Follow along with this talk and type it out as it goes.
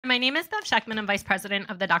My name is Bev Scheckman. I'm Vice President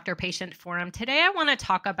of the Doctor Patient Forum. Today, I want to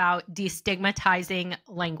talk about destigmatizing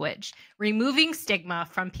language, removing stigma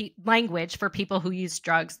from language for people who use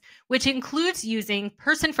drugs, which includes using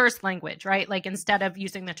person-first language, right? Like instead of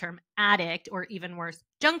using the term addict or even worse,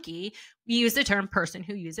 junkie, we use the term person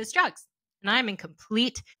who uses drugs. And I'm in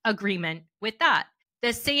complete agreement with that.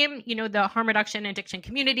 The same, the harm reduction addiction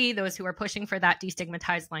community, those who are pushing for that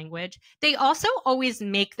destigmatized language, they also always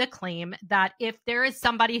make the claim that if there is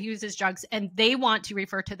somebody who uses drugs and they want to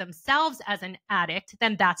refer to themselves as an addict,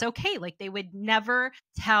 then that's okay. Like they would never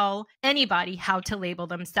tell anybody how to label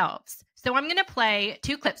themselves. So I'm going to play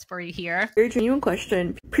 2 clips for you here. Very genuine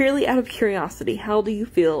question. Purely out of curiosity, how do you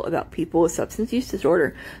feel about people with substance use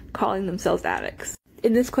disorder calling themselves addicts?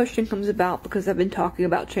 And this question comes about because I've been talking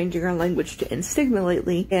about changing our language to end stigma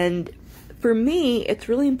lately, and for me, it's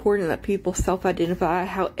really important that people self-identify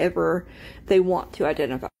however they want to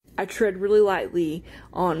identify. I tread really lightly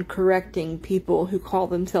on correcting people who call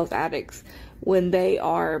themselves addicts when they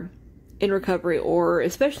are in recovery or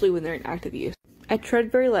especially when they're in active use. I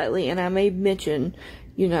tread very lightly, and I may mention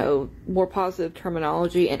more positive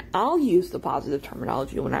terminology, and I'll use the positive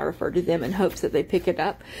terminology when I refer to them in hopes that they pick it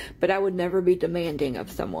up, but I would never be demanding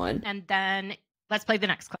of someone. And then let's play the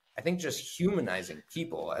next clip. I think just humanizing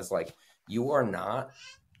people as like, you are not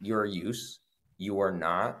your use, you are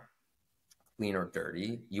not clean or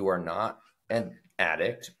dirty, you are not an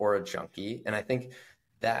addict or a junkie. And I think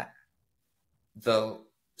that the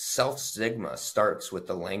self-stigma starts with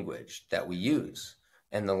the language that we use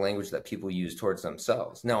and the language that people use towards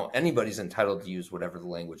themselves. Now, anybody's entitled to use whatever the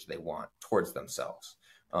language they want towards themselves.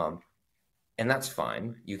 And that's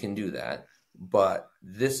fine. You can do that. But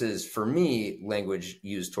this is, for me, language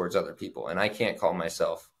used towards other people. And I can't call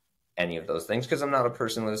myself any of those things because I'm not a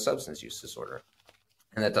person with a substance use disorder.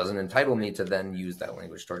 And that doesn't entitle me to then use that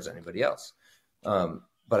language towards anybody else.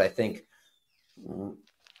 But I think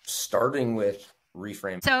starting with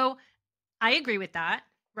reframe. So I agree with that,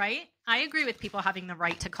 right? I agree with people having the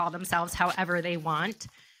right to call themselves however they want.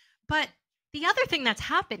 But the other thing that's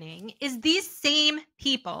happening is these same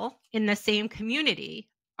people in the same community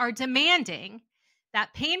are demanding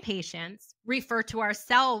that pain patients refer to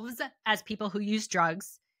ourselves as people who use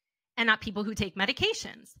drugs and not people who take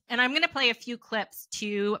medications. And I'm going to play a few clips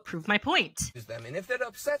to prove my point. And if it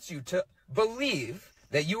upsets you to believe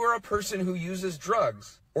that you are a person who uses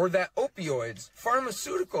drugs, or that opioids,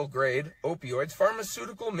 pharmaceutical grade opioids,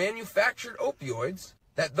 pharmaceutical manufactured opioids,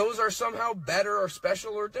 that those are somehow better or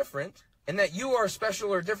special or different, and that you are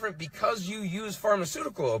special or different because you use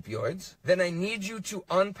pharmaceutical opioids, then I need you to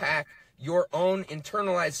unpack your own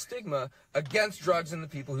internalized stigma against drugs and the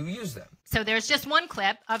people who use them. So there's just one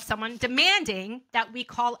clip of someone demanding that we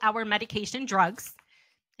call our medication drugs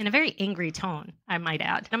in a very angry tone, I might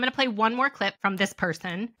add. I'm going to play one more clip from this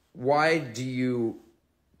person. Why do you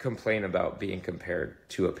complain about being compared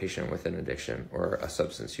to a patient with an addiction or a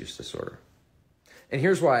substance use disorder? And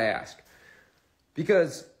here's why I ask.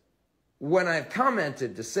 Because when I've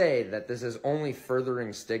commented to say that this is only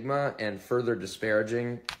furthering stigma and further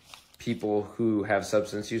disparaging people who have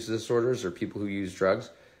substance use disorders or people who use drugs,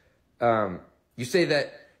 you say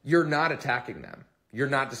that you're not attacking them, you're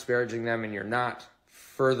not disparaging them, and you're not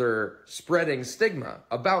further spreading stigma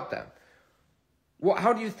about them. Well,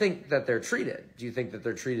 how do you think that they're treated? Do you think that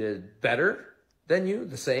they're treated better than you,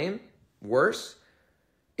 the same, worse?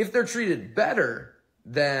 If they're treated better,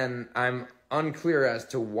 then I'm unclear as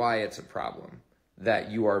to why it's a problem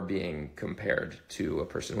that you are being compared to a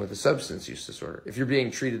person with a substance use disorder. If you're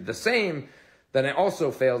being treated the same, then I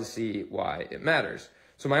also fail to see why it matters.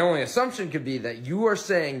 So my only assumption could be that you are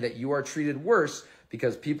saying that you are treated worse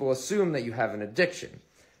because people assume that you have an addiction.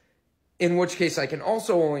 In which case, I can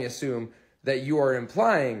also only assume that you are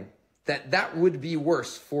implying that that would be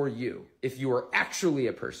worse for you if you were actually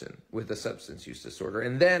a person with a substance use disorder.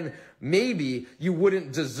 And then maybe you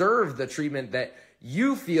wouldn't deserve the treatment that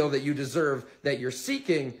you feel that you deserve, that you're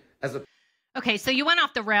seeking as a... Okay, so you went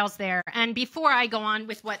off the rails there. And before I go on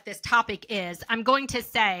with what this topic is, I'm going to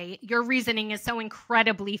say your reasoning is so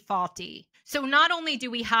incredibly faulty. So not only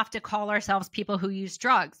do we have to call ourselves people who use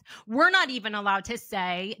drugs, we're not even allowed to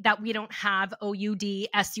say that we don't have OUD,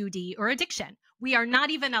 SUD, or addiction. We are not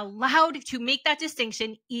even allowed to make that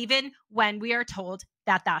distinction even when we are told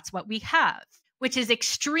that that's what we have, which is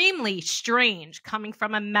extremely strange coming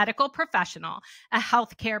from a medical professional, a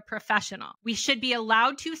healthcare professional. We should be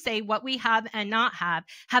allowed to say what we have and not have,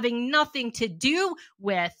 having nothing to do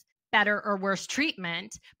with better or worse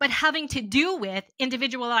treatment, but having to do with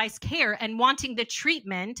individualized care and wanting the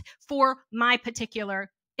treatment for my particular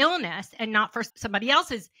illness and not for somebody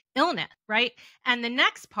else's illness, right? And the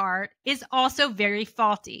next part is also very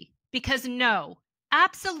faulty because no,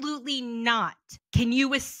 absolutely not can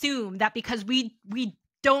you assume that because we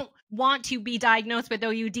don't want to be diagnosed with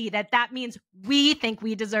OUD, that means we think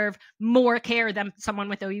we deserve more care than someone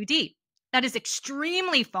with OUD. That is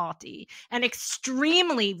extremely faulty and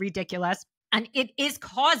extremely ridiculous. And it is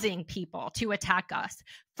causing people to attack us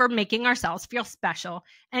for making ourselves feel special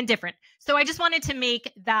and different. So I just wanted to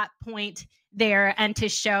make that point there and to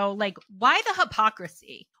show like why the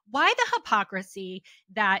hypocrisy? Why the hypocrisy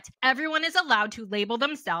that everyone is allowed to label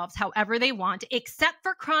themselves however they want, except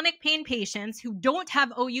for chronic pain patients who don't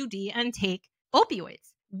have OUD and take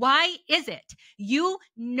opioids? Why is it? You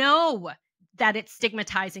know that it's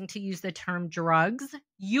stigmatizing to use the term drugs.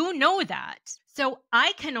 You know that. So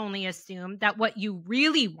I can only assume that what you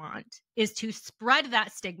really want is to spread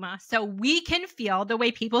that stigma so we can feel the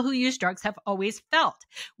way people who use drugs have always felt,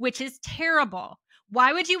 which is terrible.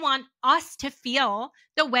 Why would you want us to feel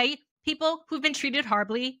the way people who've been treated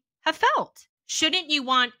horribly have felt? Shouldn't you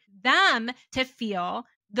want them to feel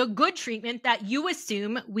the good treatment that you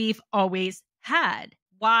assume we've always had?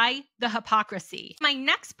 Why the hypocrisy? My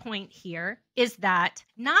next point here is that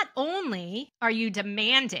not only are you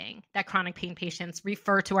demanding that chronic pain patients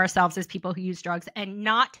refer to ourselves as people who use drugs and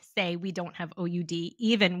not say we don't have OUD,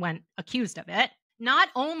 even when accused of it, not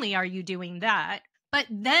only are you doing that, but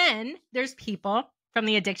then there's people from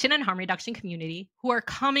the addiction and harm reduction community who are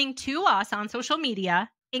coming to us on social media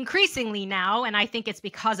increasingly now, and I think it's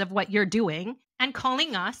because of what you're doing, and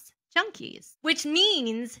calling us junkies, which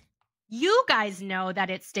means you guys know that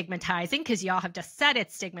it's stigmatizing because y'all have just said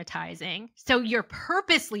it's stigmatizing. So you're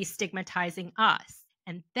purposely stigmatizing us.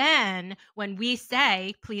 And then when we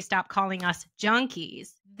say, please stop calling us junkies,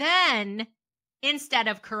 then instead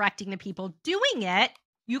of correcting the people doing it,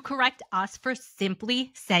 you correct us for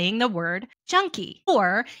simply saying the word junkie.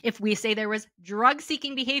 Or if we say there was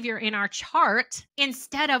drug-seeking behavior in our chart,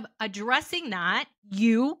 instead of addressing that,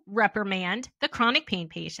 you reprimand the chronic pain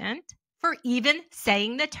patient for even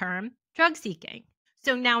saying the term drug-seeking.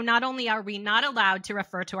 So now not only are we not allowed to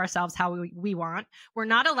refer to ourselves how we want, we're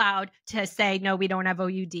not allowed to say, no, we don't have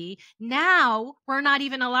OUD. Now we're not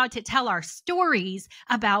even allowed to tell our stories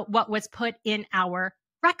about what was put in our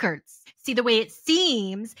records. See, the way it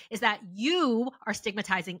seems is that you are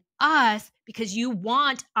stigmatizing us because you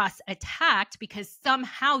want us attacked because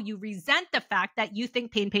somehow you resent the fact that you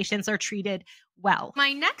think pain patients are treated well.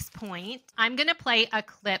 My next point, I'm going to play a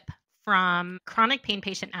clip from chronic pain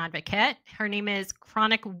patient advocate. Her name is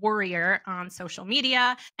Chronic Warrior on social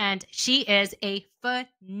media, and she is a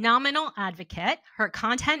phenomenal advocate. Her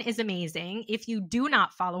content is amazing. If you do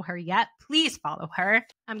not follow her yet, please follow her.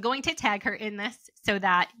 I'm going to tag her in this so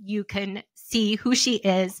that you can see who she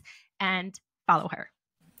is and follow her.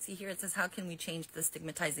 See here, it says, how can we change the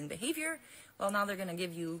stigmatizing behavior? Well, now they're going to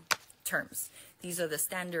give you terms. These are the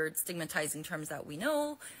standard stigmatizing terms that we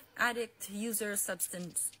know: addict, user,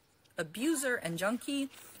 substance abuser, and junkie.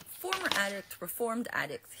 Former addict, reformed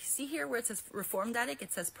addict. See here where it says reformed addict,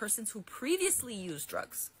 it says persons who previously used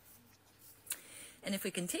drugs. And if we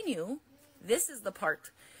continue, this is the part.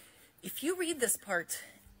 If you read this part,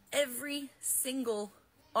 every single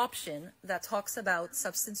option that talks about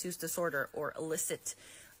substance use disorder or illicit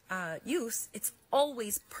use, it's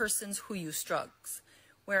always persons who use drugs.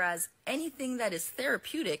 Whereas anything that is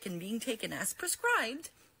therapeutic and being taken as prescribed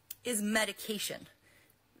is medication.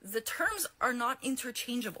 The terms are not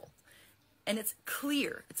interchangeable, and it's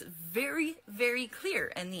clear. It's very, very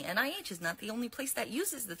clear, and the NIH is not the only place that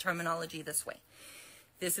uses the terminology this way.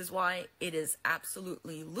 This is why it is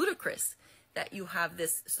absolutely ludicrous that you have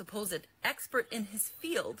this supposed expert in his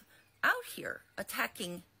field out here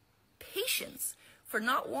attacking patients for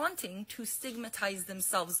not wanting to stigmatize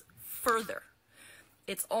themselves further.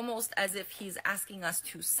 It's almost as if he's asking us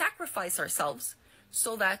to sacrifice ourselves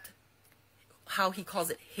so that, how he calls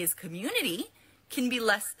it, his community can be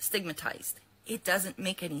less stigmatized. It doesn't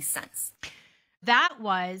make any sense. That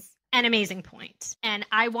was an amazing point. And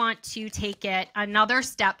I want to take it another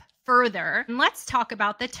step further. And let's talk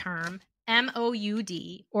about the term MOUD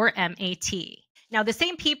or MAT. Now, the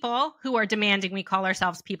same people who are demanding we call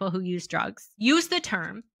ourselves people who use drugs use the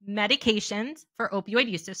term medications for opioid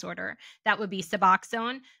use disorder. That would be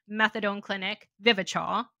Suboxone, Methadone Clinic,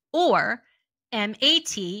 Vivitrol, or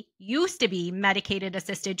MAT used to be medicated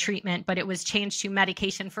assisted treatment, but it was changed to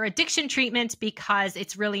medication for addiction treatment because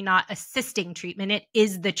it's really not assisting treatment. It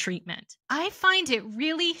is the treatment. I find it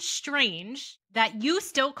really strange that you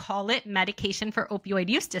still call it medication for opioid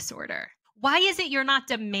use disorder. Why is it you're not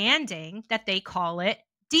demanding that they call it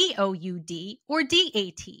DOUD or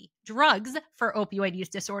DAT, drugs for opioid use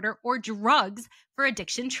disorder or drugs for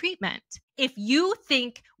addiction treatment. If you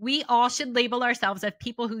think we all should label ourselves as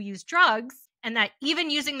people who use drugs, and that even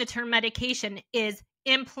using the term medication is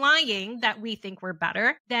implying that we think we're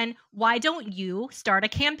better, then why don't you start a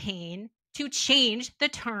campaign to change the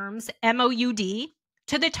terms MOUD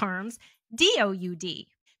to the terms DOUD?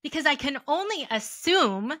 Because I can only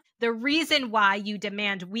assume the reason why you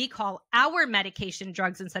demand we call our medication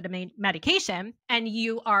drugs instead of medication, and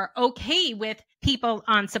you are okay with people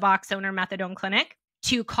on Suboxone or methadone clinic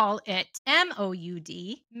to call it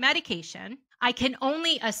MOUD, medication. I can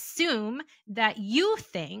only assume that you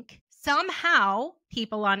think somehow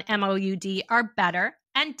people on MOUD are better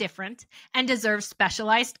and different and deserve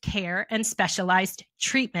specialized care and specialized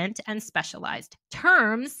treatment and specialized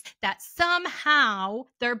terms, that somehow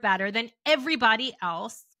they're better than everybody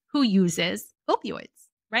else who uses opioids,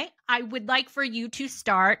 right? I would like for you to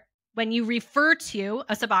start, when you refer to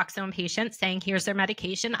a Suboxone patient saying, here's their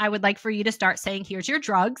medication, I would like for you to start saying, here's your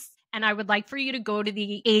drugs. And I would like for you to go to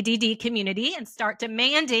the ADD community and start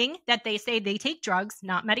demanding that they say they take drugs,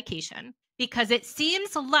 not medication. Because it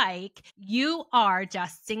seems like you are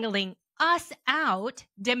just singling us out,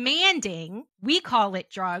 demanding we call it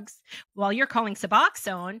drugs, while you're calling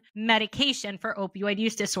Suboxone medication for opioid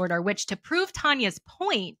use disorder, which, to prove Tanya's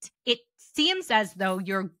point, it seems as though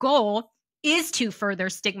your goal is to further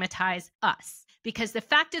stigmatize us. Because the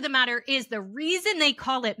fact of the matter is, the reason they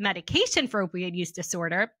call it medication for opioid use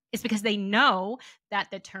disorder is because they know that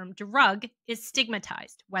the term drug is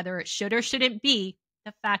stigmatized, whether it should or shouldn't be.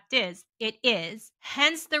 The fact is, it is.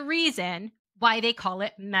 Hence the reason why they call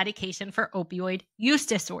it medication for opioid use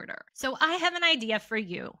disorder. So I have an idea for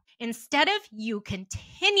you. Instead of you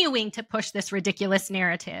continuing to push this ridiculous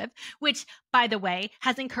narrative, which, by the way,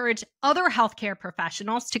 has encouraged other healthcare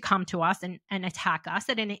professionals to come to us and attack us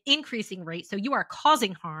at an increasing rate, so you are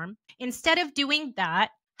causing harm, instead of doing that,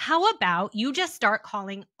 how about you just start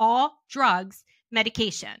calling all drugs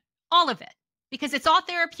medication? All of it. Because it's all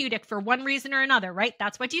therapeutic for one reason or another, right?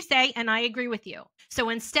 That's what you say, and I agree with you. So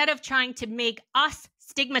instead of trying to make us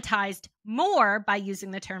stigmatized more by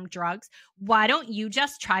using the term drugs, why don't you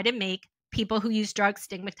just try to make people who use drugs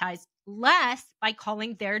stigmatized less by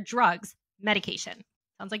calling their drugs medication?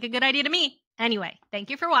 Sounds like a good idea to me. Anyway, thank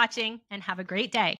you for watching and have a great day.